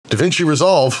DaVinci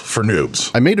Resolve for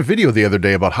noobs. I made a video the other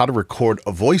day about how to record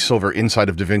a voiceover inside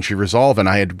of DaVinci Resolve, and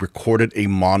I had recorded a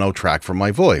mono track from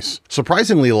my voice.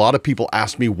 Surprisingly, a lot of people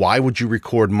asked me, why would you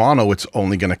record mono? It's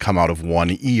only going to come out of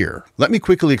one ear. Let me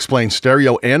quickly explain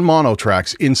stereo and mono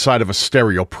tracks inside of a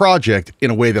stereo project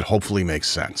in a way that hopefully makes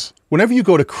sense. Whenever you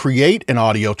go to create an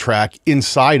audio track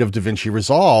inside of DaVinci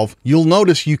Resolve, you'll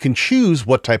notice you can choose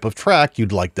what type of track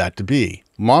you'd like that to be.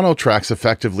 Mono tracks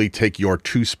effectively take your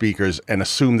two speakers and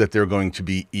assume that they're going to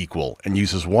be equal and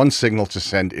uses one signal to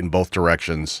send in both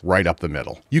directions right up the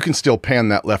middle. You can still pan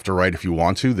that left or right if you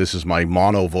want to. This is my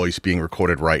mono voice being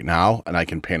recorded right now, and I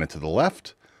can pan it to the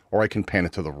left or I can pan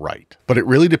it to the right. But it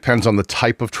really depends on the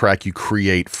type of track you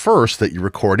create first that you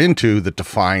record into that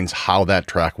defines how that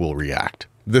track will react.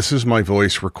 This is my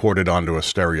voice recorded onto a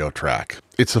stereo track.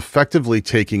 It's effectively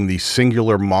taking the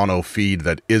singular mono feed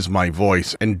that is my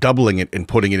voice and doubling it and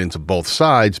putting it into both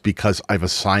sides because I've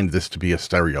assigned this to be a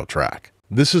stereo track.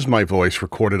 This is my voice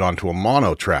recorded onto a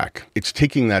mono track. It's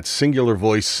taking that singular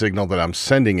voice signal that I'm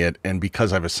sending it, and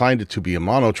because I've assigned it to be a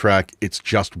mono track, it's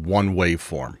just one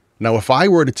waveform. Now, if I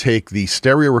were to take the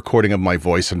stereo recording of my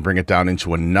voice and bring it down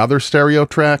into another stereo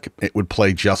track, it would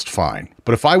play just fine.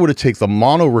 But if I were to take the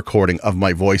mono recording of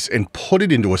my voice and put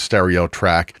it into a stereo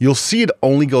track, you'll see it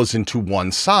only goes into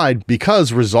one side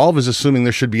because Resolve is assuming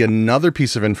there should be another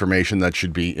piece of information that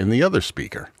should be in the other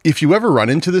speaker. If you ever run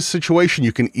into this situation,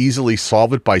 you can easily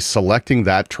solve it by selecting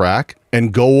that track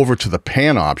and go over to the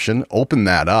pan option, open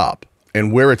that up.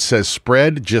 And where it says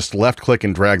spread, just left click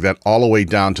and drag that all the way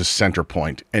down to center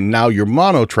point. And now your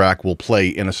mono track will play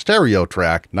in a stereo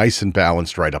track, nice and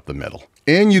balanced right up the middle.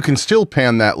 And you can still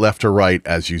pan that left or right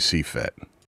as you see fit.